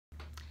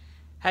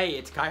Hey,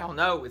 it's Kyle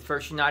Noe with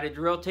First United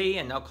Realty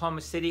and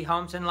Oklahoma City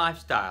Homes and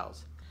Lifestyles.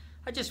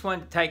 I just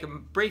wanted to take a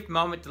brief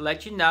moment to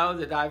let you know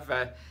that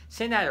I've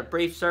sent out a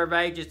brief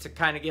survey just to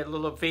kind of get a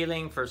little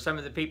feeling for some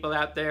of the people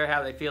out there,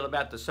 how they feel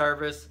about the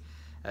service,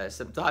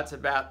 some thoughts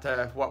about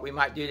what we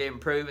might do to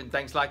improve and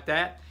things like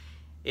that.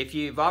 If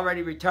you've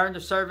already returned the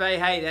survey,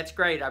 hey, that's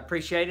great. I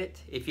appreciate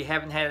it. If you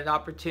haven't had an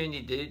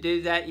opportunity to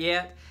do that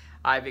yet,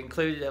 I've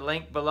included a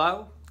link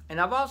below.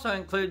 And I've also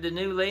included a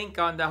new link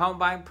on the home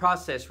buying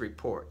process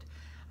report.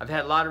 I've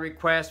had a lot of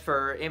requests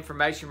for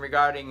information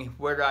regarding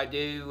where do I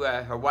do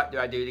or what do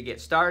I do to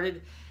get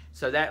started.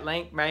 So that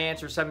link may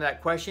answer some of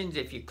that questions.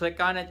 If you click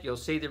on it, you'll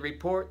see the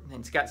report and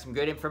it's got some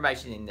good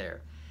information in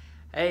there.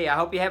 Hey, I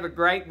hope you have a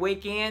great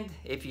weekend.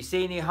 If you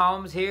see any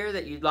homes here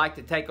that you'd like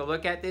to take a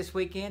look at this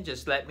weekend,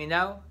 just let me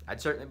know. I'd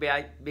certainly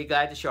be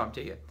glad to show them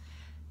to you.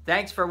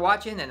 Thanks for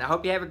watching, and I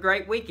hope you have a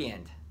great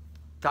weekend.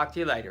 Talk to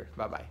you later.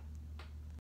 Bye-bye.